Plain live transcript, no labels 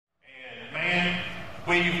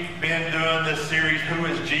we've been doing this series, Who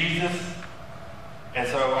is Jesus? And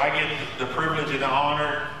so I get the privilege and the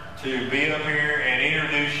honor to be up here and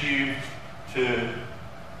introduce you to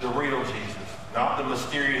the real Jesus, not the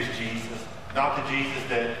mysterious Jesus, not the Jesus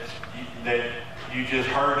that you just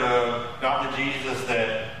heard of, not the Jesus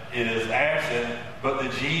that is absent, but the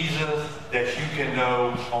Jesus that you can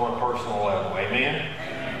know on a personal level. Amen?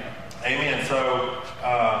 Amen. Amen. So,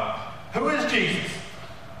 who is Jesus?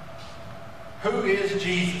 Who is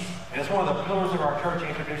Jesus? And it's one of the pillars of our church,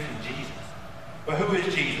 introducing Jesus. But who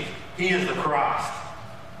is Jesus? He is the Christ.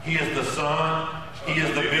 He is the Son. He is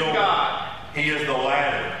the builder. He is the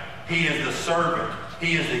ladder. He is the servant.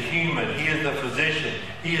 He is the human. He is the physician.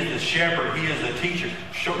 He is the shepherd. He is the teacher.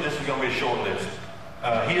 This is going to be a short list.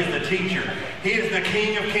 He is the teacher. He is the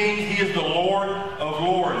King of Kings. He is the Lord of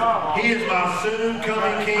Lords. He is my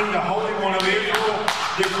soon-coming King, the Holy One of Israel,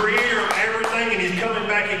 the Creator of everything, and He's coming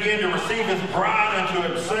back again to receive His bride unto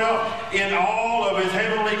Himself in all of His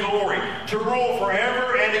heavenly glory, to rule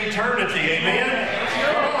forever and eternity. Amen?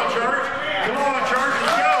 Come on, church. Come on, church.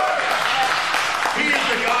 Let's go. He is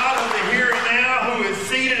the God of the here and now, who is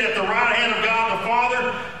seated at the right hand of God the Father,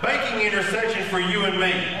 making intercession for you and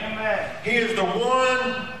me. He is the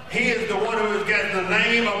one who has got the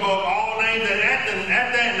name above all names, and at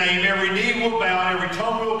that name every knee will bow and every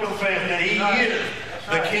tongue will confess that He is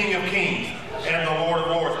the King of Kings and the Lord of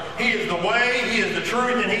Lords. He is the way, He is the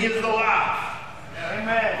truth, and He is the life.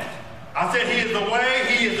 Amen. I said He is the way,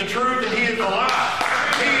 He is the truth, and He is the life.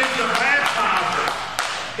 He is the baptizer.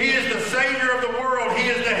 He is the Savior of the world. He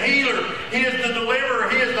is the healer. He is the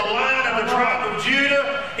deliverer. He is the Lion of the tribe of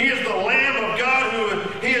Judah. He is the Lamb of God.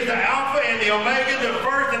 He is the Alpha and the Omega, the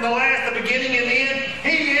first and the last, the beginning and the end.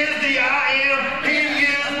 He is the I am. He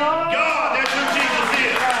is God. That's who Jesus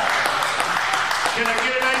is. Can I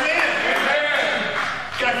get an amen? Amen.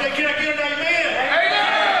 Can I get an amen?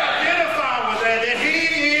 Amen. Identify with that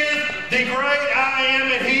He is the great I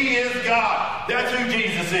am and He is God. That's who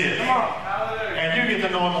Jesus is. Come on. And you get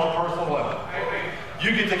to know Him on a personal level.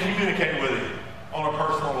 You get to communicate with Him on a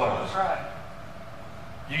personal level. That's right.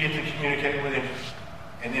 You get to communicate with Him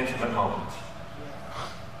in intimate moments.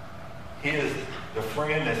 He is the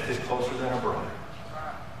friend that's just closer than a brother.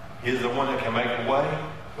 He is the one that can make a way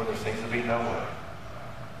when there seems to be no way.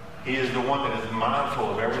 He is the one that is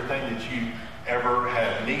mindful of everything that you ever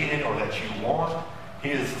have needed or that you want.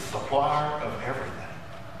 He is the supplier of everything.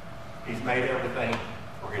 He's made everything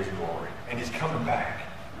for His glory. And He's coming back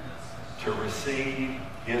to receive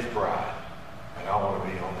His bride. And I want to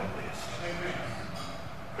be on that list. Amen.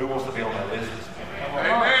 Who wants to be on that list this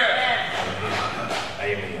morning? Amen.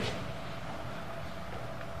 Amen.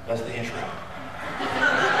 That's the intro.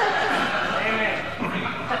 Amen.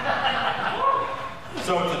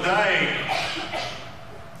 So today,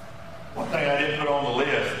 one thing I didn't put on the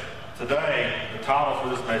list, today, the title for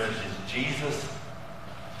this message is Jesus,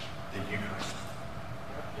 the Eucharist.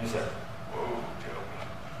 You say, whoa, Joe.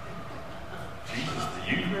 Jesus, the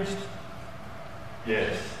Eucharist?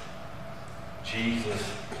 Yes. Jesus,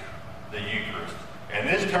 the Eucharist. And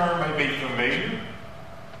this term may be familiar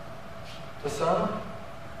to some,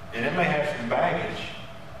 and it may have some baggage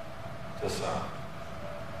to some.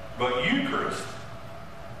 But Eucharist,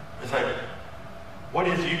 it's like, what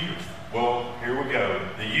is Eucharist? Well, here we go.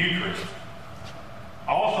 The Eucharist,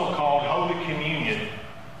 also called Holy Communion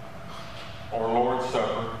or Lord's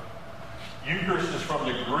Supper. Eucharist is from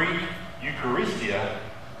the Greek Eucharistia,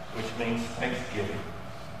 which means thanksgiving.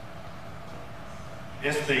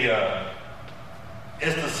 It's the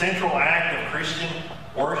central act of Christian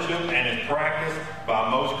worship, and is practiced by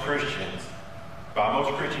most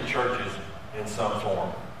Christian churches in some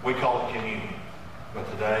form. We call it communion, but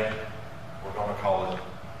today we're going to call it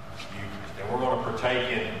Eucharist, and we're going to partake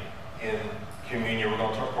in communion. We're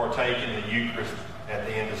going to partake in the Eucharist at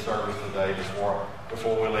the end of service today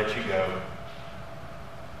before we let you go.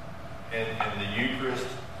 And the Eucharist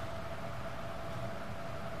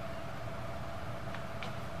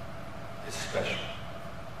is special.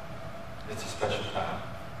 It's a special time.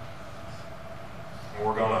 And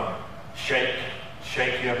we're going to shake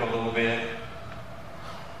you up a little bit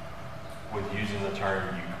with using the term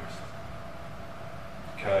Eucharist.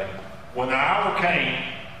 Okay? When the hour came,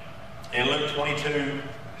 in Luke 22,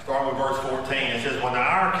 starting with verse 14, it says, when the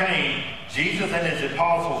hour came, Jesus and His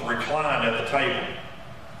apostles reclined at the table.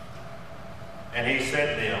 And He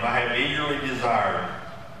said to them, I have eagerly desired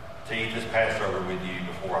to eat this Passover with you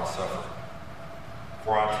before I suffer.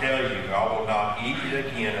 For I tell you, I will not eat it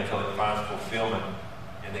again until it finds fulfillment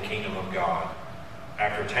in the kingdom of God.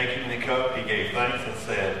 After taking the cup, He gave thanks and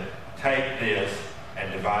said, take this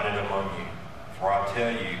and divide it among you. For I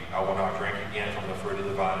tell you, I will not drink again from the fruit of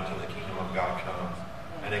the vine until the kingdom of God comes.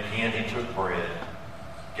 And again he took bread,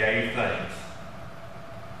 gave thanks,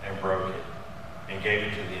 and broke it, and gave it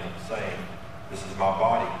to them, saying, This is my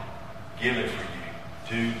body, given for you.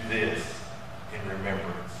 Do this in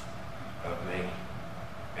remembrance of me.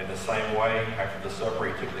 In the same way, after the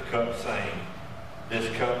supper, he took the cup, saying, This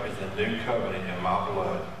cup is the new covenant in my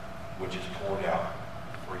blood, which is poured out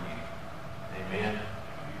for you. Amen.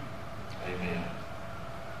 Amen.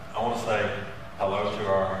 I want to say hello to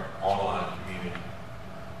our online community.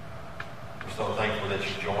 We're so thankful that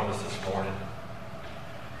you joined us this morning.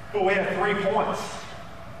 But we have 3 points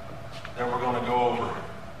that we're going to go over.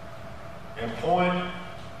 And point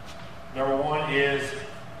number 1 is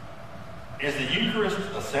the Eucharist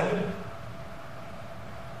a symbol?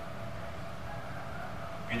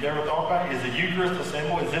 Have you ever thought about it? Is the Eucharist a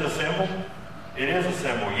symbol? Is it a symbol? It is a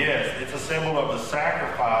symbol, yes. It's a symbol of the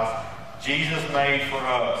sacrifice Jesus made for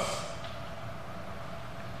us.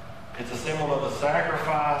 It's a symbol of the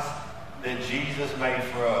sacrifice that Jesus made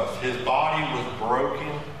for us. His body was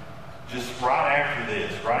broken just right after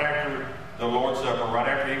this, right after the Lord's Supper, right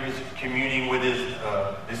after he was communing with his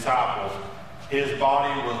disciples. His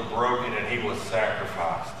body was broken and he was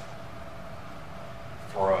sacrificed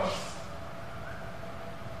for us.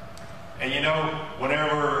 And you know,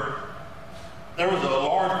 whenever there was a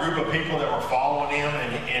large group of people that were following him,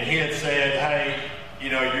 and he had said, hey, you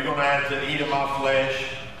know, you're going to have to eat of my flesh,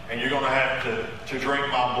 and you're going to have to drink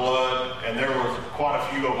my blood. And there was quite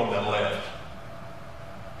a few of them that left.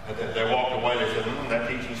 They walked away. They said, that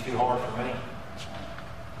teaching's too hard for me.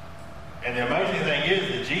 And the amazing thing is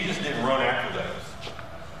that Jesus didn't run after those.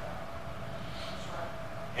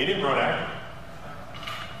 He didn't run after them.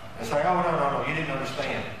 And say, oh, no, you didn't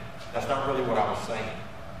understand. That's not really what I was saying.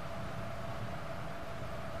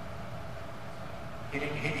 He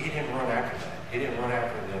didn't run after that. He didn't run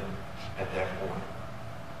after them at that point.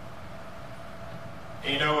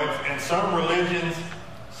 You know, in some religions,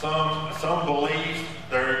 some beliefs,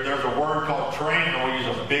 there's a word called I'm going to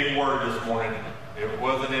use a big word this morning. It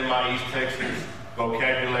wasn't in my East Texas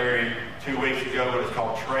vocabulary 2 weeks ago, but it's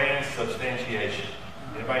called transubstantiation.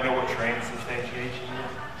 Anybody know what transubstantiation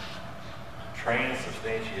is?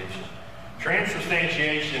 Transubstantiation.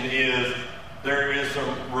 Transubstantiation is, there is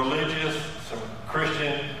some religious, some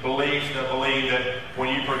Christian beliefs that believe that when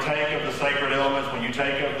you partake of the sacred elements, when you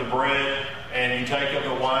take of the bread and you take of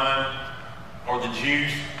the wine or the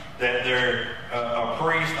juice, that a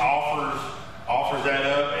priest offers that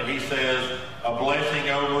up, and he says a blessing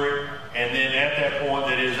over it, and then at that point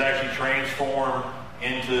that it is actually transformed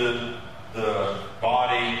into the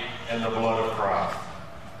body and the blood of Christ.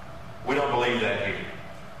 We don't believe that here.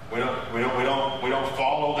 We don't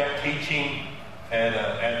follow that teaching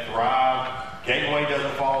at Thrive. Gateway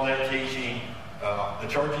doesn't follow that teaching. The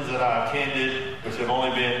churches that I attended, which have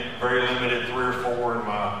only been very limited, 3 or 4 in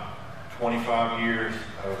my 25 years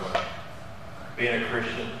of being a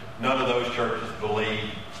Christian, none of those churches believe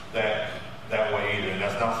that way either. And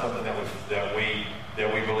that's not something that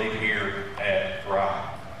we believe here at Thrive.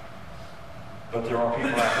 But there are people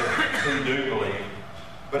out there who do believe.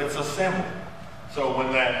 But it's a symbol. So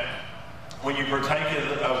when you partake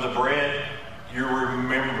of the bread, you're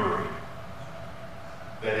remembering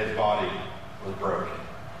that his body was broken.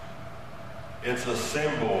 It's a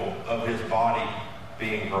symbol of his body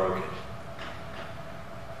being broken.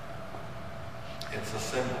 It's a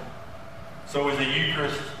symbol. So is the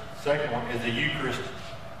Eucharist, second one, is the Eucharist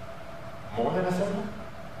more than a symbol?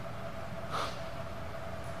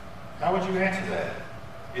 How would you answer that?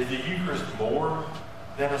 Is the Eucharist more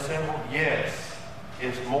than a symbol? Yes,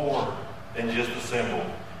 it's more than just a symbol.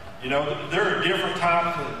 You know, there are different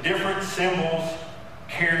types of, different symbols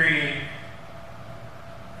carry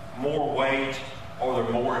more weight, or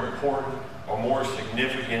they're more important or more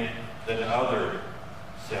significant than other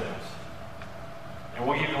symbols. And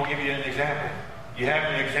we'll give you an example. You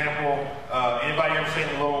have an example, anybody ever seen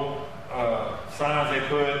the little signs they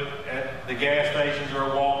put at the gas stations or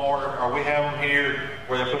at Walmart, or we have them here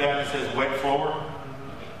where they put out that says wet floor?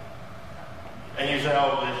 And you say,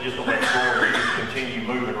 oh, it's just a wet floor, you just continue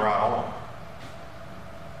moving right on.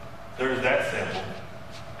 There's that symbol.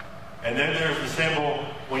 And then there's the symbol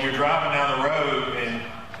when you're driving down the road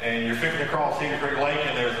and you're fixing to cross Cedar Creek Lake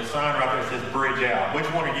and there's a sign right there that says bridge out. Which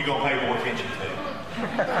one are you going to pay more attention to?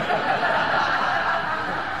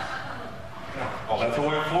 Oh, that's a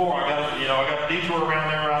wet floor. I got a detour around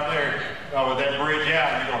there right there. Oh, with that bridge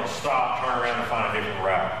out, you're going to stop, turn around, and find a different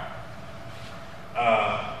route.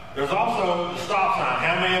 There's also the stop sign.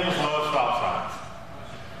 How many of us love stop signs?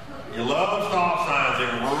 You love stop signs in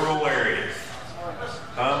rural areas.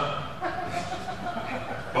 Huh?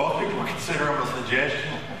 consider them a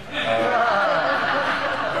suggestion.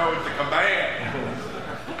 No, it's a command.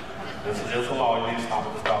 It's a law. You need to stop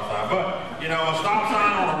at the stop sign. But, you know, a stop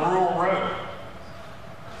sign on a rural road.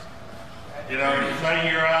 You know,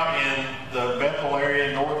 say you're out in the Bethel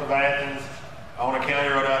area north of Athens on a county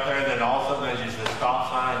road out there, and then all of a sudden there's just a stop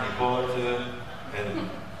sign, you pull up to it, and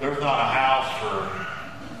there's not a house for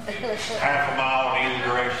half a mile in either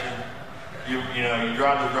direction. You know, you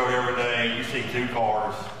drive this road every day, you see two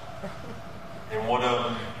cars, and one of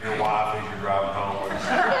them, your wife, as you're driving home with.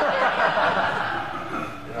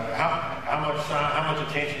 You know, how much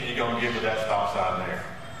attention are you going to give to that stop sign there?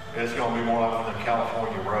 It's going to be more like on the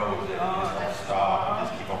California roads that you just won't stop and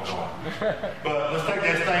just keep on going. But let's take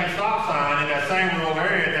that same stop sign in that same rural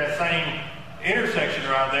area, that same intersection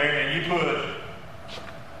right there, and you put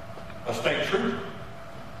a state trooper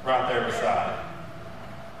right there beside it.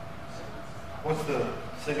 What's the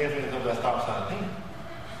significance of that stop sign then?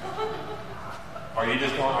 Are you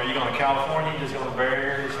going to California, you just going to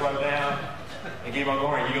barrier and slow down and keep on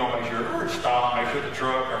going? Or are you going to make sure stop, make sure the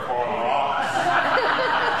truck or car rocks,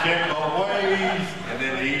 check both ways, and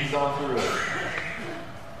then ease on through it?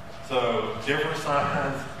 So different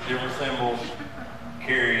signs, different symbols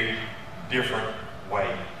carry different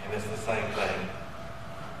weight, and it's the same thing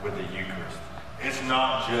with the Eucharist. It's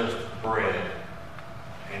not just bread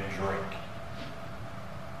and drink.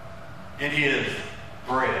 It is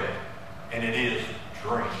bread and it is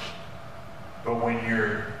drink. But when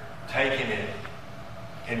you're taking it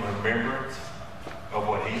in remembrance of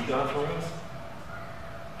what He's done for us,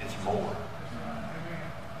 it's more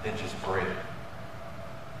than just bread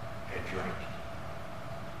and drink.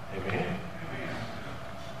 Amen?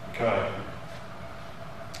 Okay.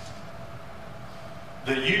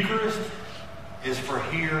 The Eucharist is for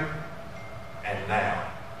here and now.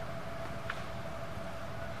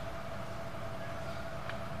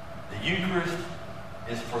 The Eucharist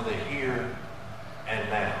is for the here and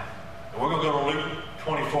now. And we're going to go to Luke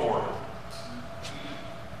 24,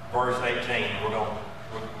 verse 18. We're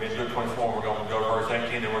in Luke 24, we're going to go to verse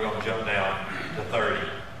 18, then we're going to jump down to 30.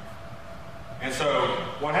 And so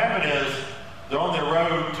what happened is, they're on their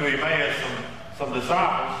road to Emmaus, some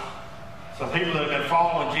disciples, some people that have been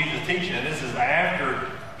following Jesus' teaching, and this is after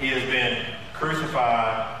He has been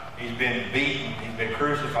crucified, He's been beaten, He's been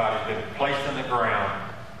crucified, He's been placed in the ground.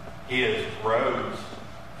 He has rose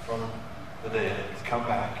from the dead. He's come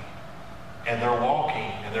back. And they're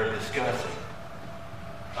walking and they're discussing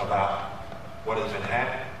about what has been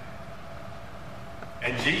happening.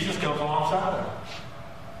 And Jesus comes alongside of them.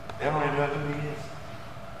 They don't even know who He is.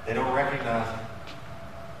 They don't recognize Him.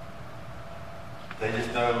 They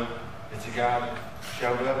just know it's a guy that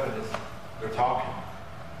showed up and they're talking.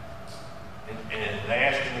 And they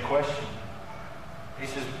ask Him the question.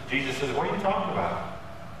 Jesus says, what are you talking about?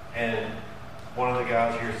 And one of the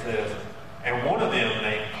guys here says, and one of them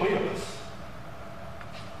named Cleopas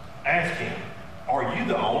asked Him, are you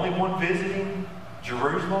the only one visiting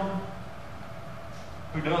Jerusalem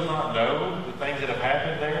who does not know the things that have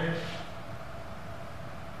happened there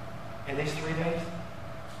in these 3 days?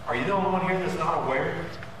 Are you the only one here that's not aware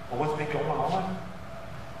of what's been going on?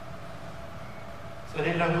 So they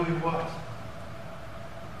didn't know who He was.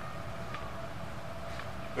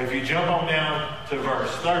 But if you jump on down to verse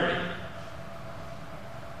 30,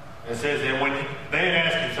 it says that when they had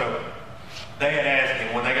asked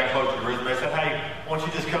Him when they got close to Jerusalem, they said, hey, why don't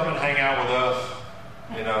you just come and hang out with us?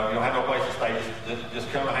 You know, you don't have no place to stay. Just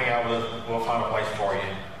come and hang out with us. We'll find a place for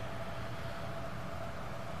you.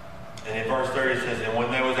 And in verse 30 it says, and when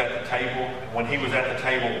He was at the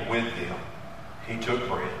table with them, He took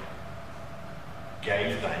bread,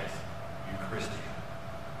 gave thanks, Eucharistia,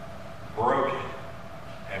 broke it,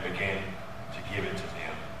 and began to give it to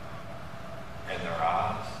them. And their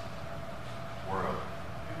eyes were open.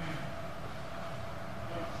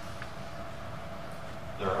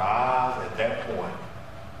 Their eyes at that point,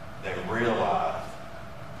 they realized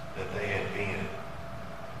that they had been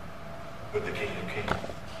with the King of Kings,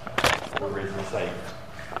 the risen Savior.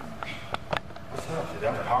 What's up?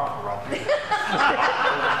 That was powerful right there.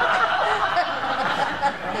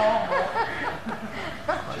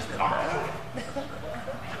 Just knocked it over.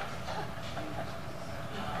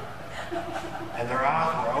 And their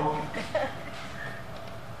eyes were open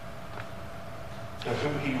to who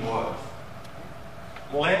He was.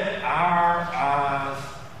 Let our eyes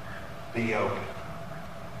be open.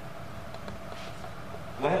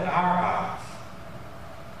 Let our eyes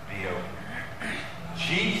be open.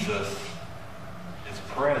 Jesus is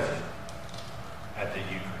present at the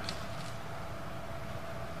Eucharist.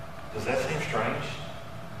 Does that seem strange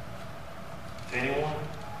to anyone?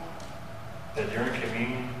 That during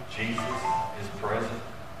communion, Jesus is present.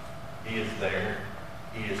 He is there.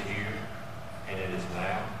 He is here. And it is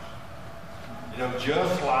now. You know,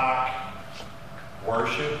 just like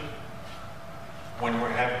worship, when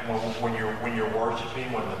you're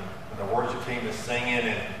worshiping, when the worship team is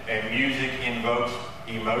singing and music invokes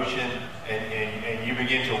emotion and you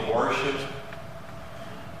begin to worship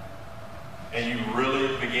and you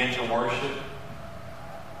really begin to worship,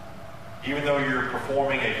 even though you're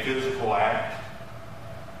performing a physical act,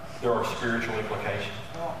 there are spiritual implications.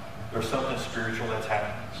 There's something spiritual that's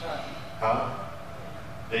happening. Huh?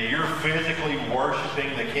 That you're physically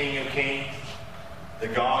worshiping the King of Kings, the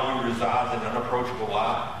God who resides in unapproachable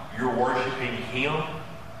light. You're worshiping Him,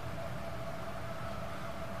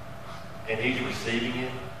 and He's receiving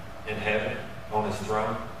it in heaven on His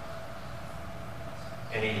throne,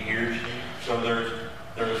 and He hears you. So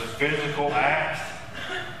there's physical acts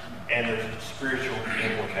and there's spiritual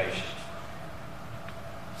implications.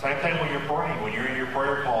 Same thing when you're praying, when you're in your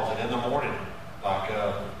prayer closet in the morning, like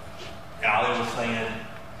Ali was saying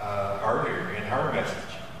earlier in her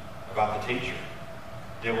message about the teacher.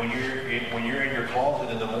 That when you're in your closet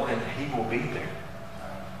in the morning, He will be there.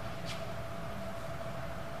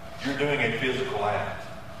 You're doing a physical act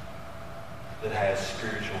that has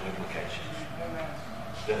spiritual implications.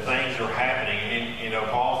 That things are happening. And, you know,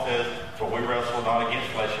 Paul says, for we wrestle not against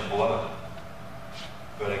flesh and blood,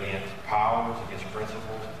 but against powers, against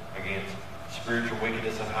principles, against spiritual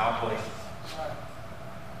wickedness in high places.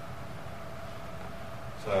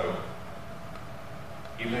 So,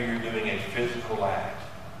 even though you're doing a physical act,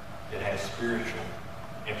 it has spiritual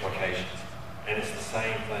implications. And it's the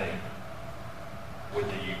same thing with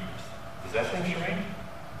the Eucharist. Does that seem strange?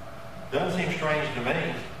 Doesn't seem strange to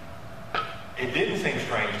me. It didn't seem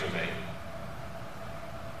strange to me.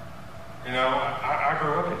 You know, I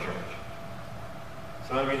grew up in church.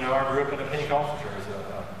 Some of you know I grew up in a Pentecostal church,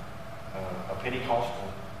 a Pentecostal.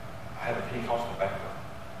 I had a Pentecostal background.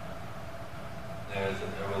 There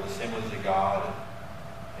was assemblies of God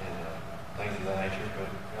and things of that nature. But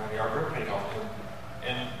you know, I grew up Pentecostal,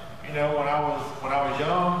 and you know, when I was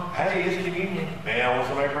young, hey, it's communion. Man, I want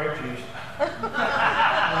some of that grape juice.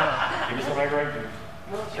 Give me some of that grape juice.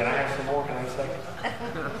 Can I have some more? Can I have a second?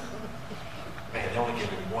 Man, they only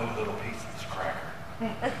give me one little piece of this cracker.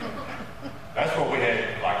 That's what we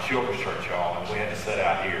had, like children's church, y'all, and we had to sit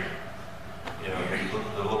out here. You know,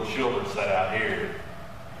 the little children sat out here.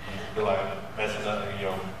 Be like messing up, you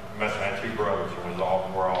know, messing out two brothers, and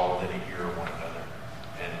we're all within a year of one another,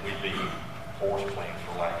 and we'd be horse plants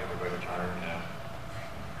for lack of a better term, you know.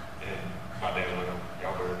 And my dad would go,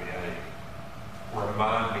 y'all better behave.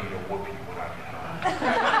 Remind me to whoop you when I get home.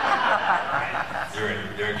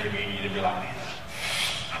 during communion, they'd be like, man,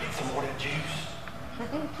 I need some more of that juice.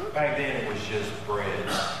 Back then, it was just bread,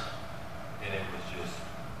 and it was just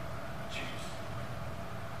juice.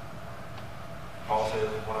 Paul says,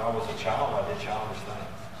 when I was a child, I did childish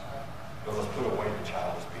things. But let's put away the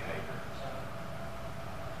childish behavior.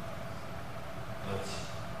 Let's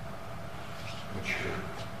mature.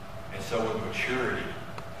 And so with maturity,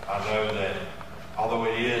 I know that although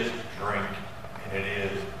it is drink and it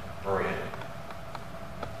is bread,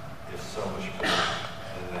 it's so much more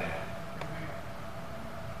than that.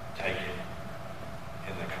 Taken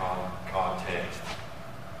in the context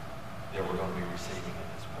that we're going to be receiving it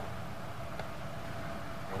this morning.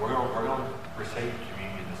 And we're going to receive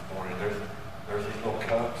communion this morning. There's these little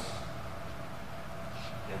cups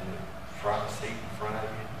in the front seat in front of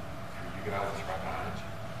you. For you guys, it's right behind you.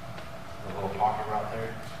 The little pocket right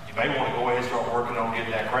there. You may want to go ahead and start working on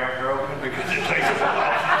getting that cracker open because it takes a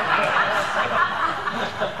while.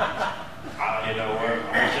 You know what?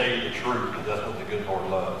 I'm going to tell you the truth because that's what the good Lord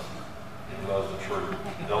loves. He loves the truth.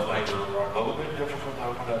 Those things are a little bit difficult to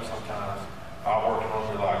open up sometimes. I'm working on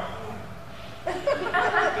them, like,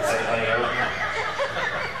 the same thing open.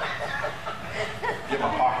 Get my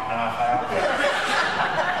pocket knife out.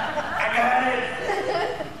 I got it.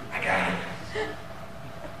 I got it.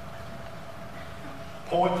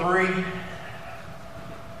 Point 3.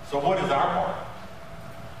 So what is our part?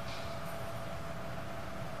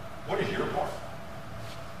 What is your part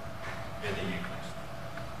in the Eucharist?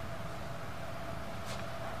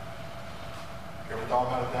 You ever thought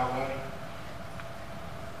about it that way?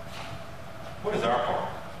 What is our part?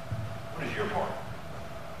 What is your part?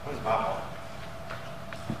 What is my part?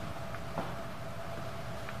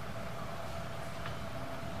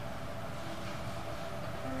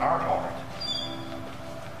 Our part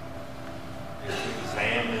is to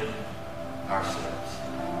examine ourselves.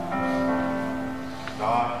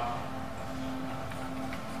 Not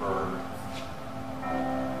for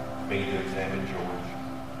me to examine George.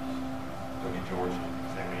 Look at George,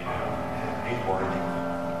 examine he's worthy.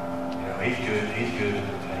 You know, he's good. He's good at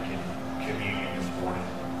taking communion this morning.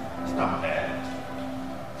 It's not that.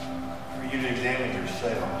 For you to examine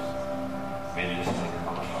yourselves, men just think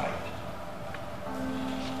on a fight.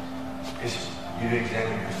 It's you to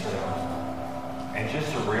examine yourselves. And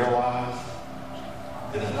just to realize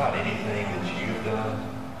that it's not anything that you've done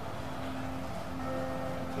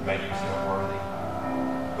to make yourself worthy,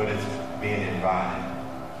 but it's being invited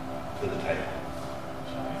to the table.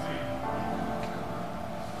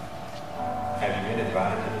 Have you been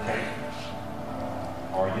invited to the table?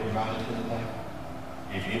 Are you invited to the table?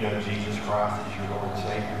 If you know Jesus Christ as your Lord and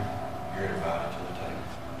Savior, you're invited to the table.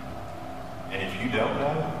 And if you don't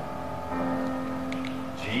know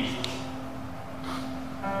Jesus,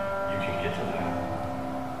 you can get to that.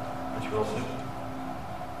 It's real simple.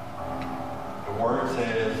 The Word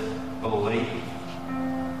says, believe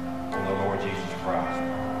on the Lord Jesus Christ,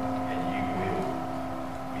 and you will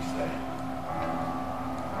be saved.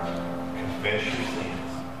 Confess your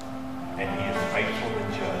sins, and He is faithful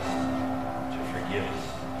and just to forgive us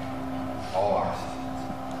all our sins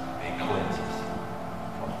and cleanse us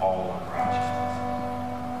from all unrighteousness.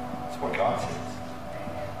 That's what God says.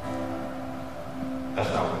 That's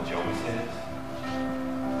not what Joey says.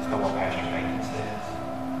 That's not what Pastor Nathan says.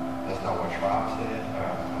 That's not what Thrive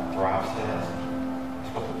says.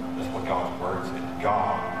 That's what God's Word says.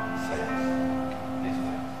 God says these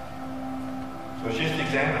things. So let's just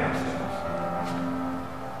examine ourselves.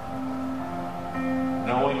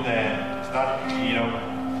 Knowing that it's not,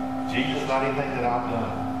 Jesus is not anything that I've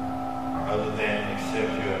done other than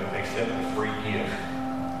accept the free gift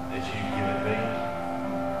that you've given me,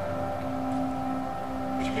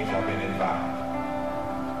 which means I've been invited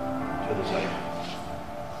to the table.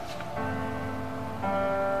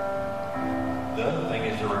 The other thing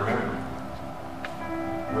is to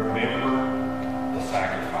remember the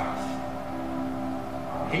sacrifice.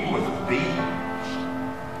 He was beaten.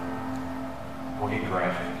 We'll get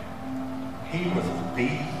graphic. He was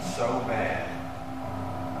beaten so bad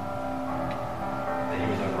that he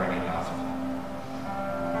was unrecognizable.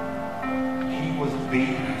 He was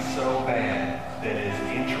beaten so bad that his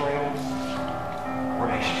entrails were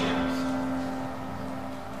extras.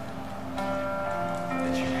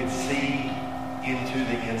 That you could see into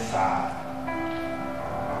the inside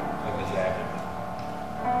of his abdomen.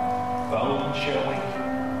 Bone showing.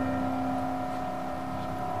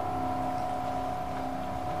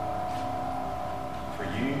 For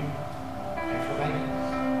you and for me.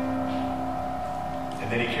 And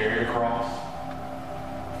then he carried a cross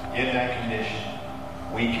in that condition,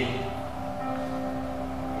 weakened,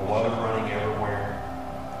 blood running everywhere.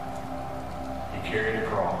 He carried a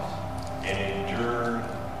cross and endured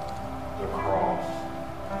the cross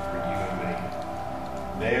for you and me.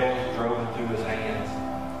 Nails driven through his hands,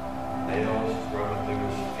 nails driven through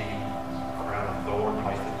his feet, crown of thorn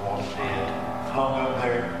placed upon his head, hung up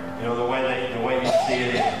there. You know, the way you see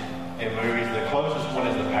it in movies, the closest one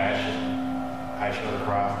is the Passion of the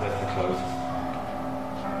Christ. That's the closest.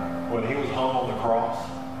 When he was hung on the cross,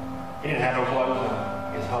 he didn't have no clothes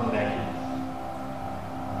on. He was hung naked.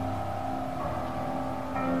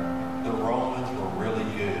 The Romans were really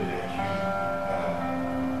good at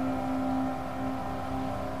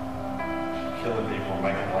killing people and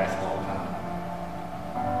making them last a long time.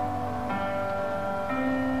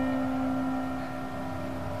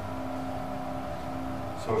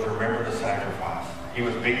 So if you remember the sacrifice, he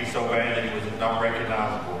was beaten so bad that he was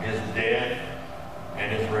unrecognizable. His death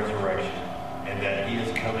and his resurrection, and that he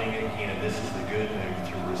is coming again. This is the good news,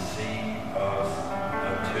 to receive us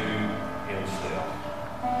unto himself.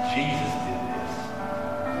 Jesus did this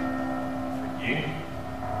for you,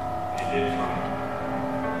 and he did it for me.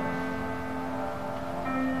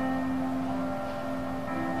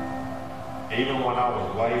 Even when I was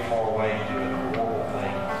way far away doing horrible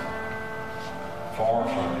things, far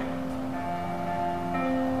from him,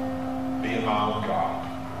 being my own God,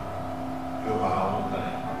 doing my own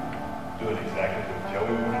thing, doing exactly what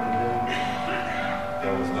Joey wanted to do.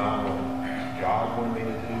 That was not what God wanted me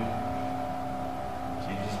to do.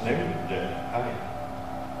 Jesus knew that, hey,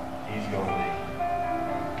 he's going to need me.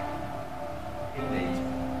 He needs me.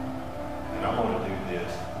 And I'm going to do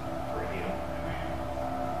this for him.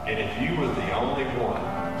 And if you were the only one,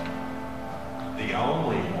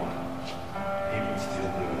 he would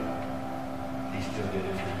still do it. He still did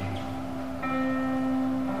it for you.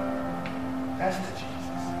 That's the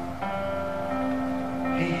Jesus.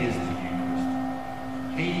 He is the Eucharist.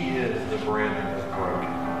 He is the bread that was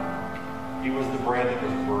broken. He was the bread that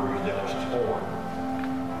was bruised, that was torn.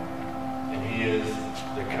 And he is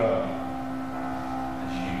the cup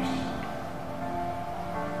that's used.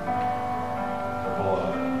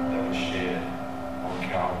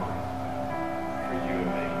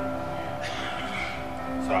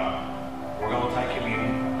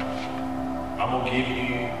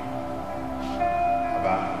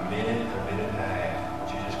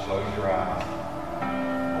 your eyes.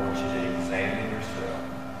 I want you to examine yourself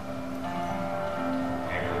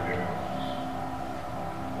and remember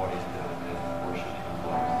what He's done in this worshiping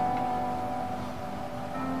place.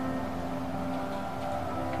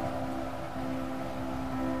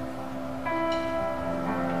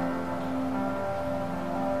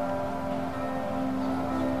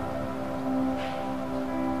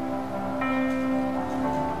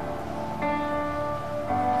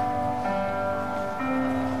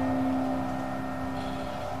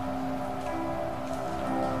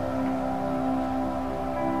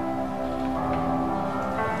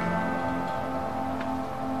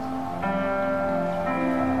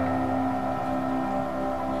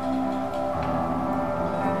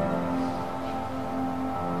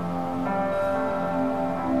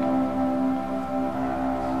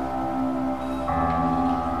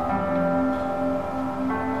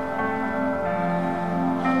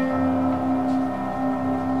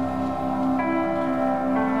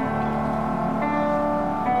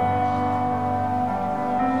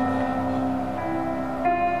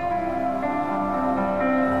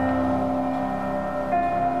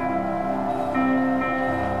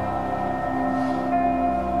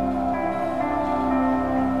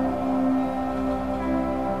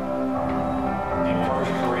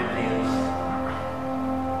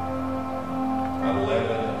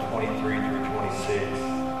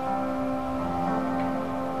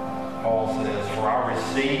 Paul says, "For I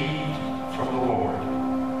received from the Lord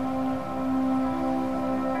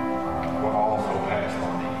what also passed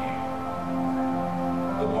on to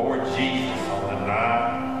you. The Lord Jesus, on the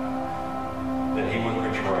night that He was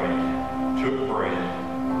betrayed, took bread,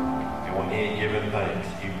 and when He had given thanks,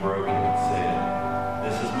 He broke it and said,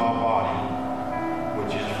 'This is my body,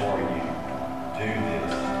 which is for you. Do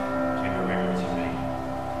this in remembrance of me.'"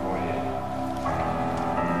 Go ahead.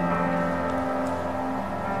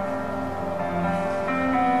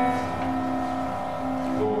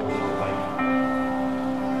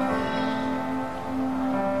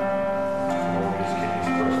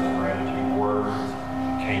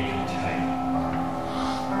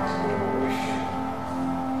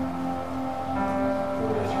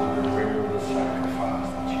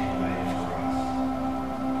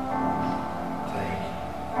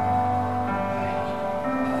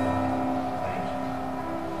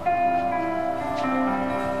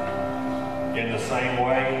 In the same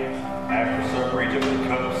way, after supper, He took the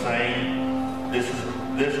cup, saying,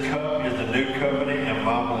 This cup is the new covenant in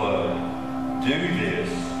my blood. Do this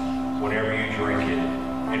whenever you drink it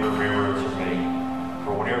in remembrance of me.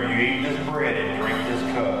 For whenever you eat this bread and drink this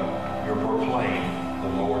cup, you proclaim the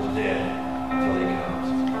Lord's death until He comes."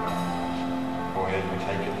 Go ahead and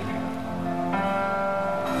take it.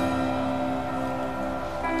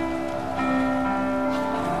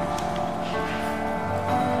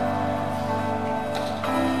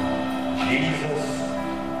 Jesus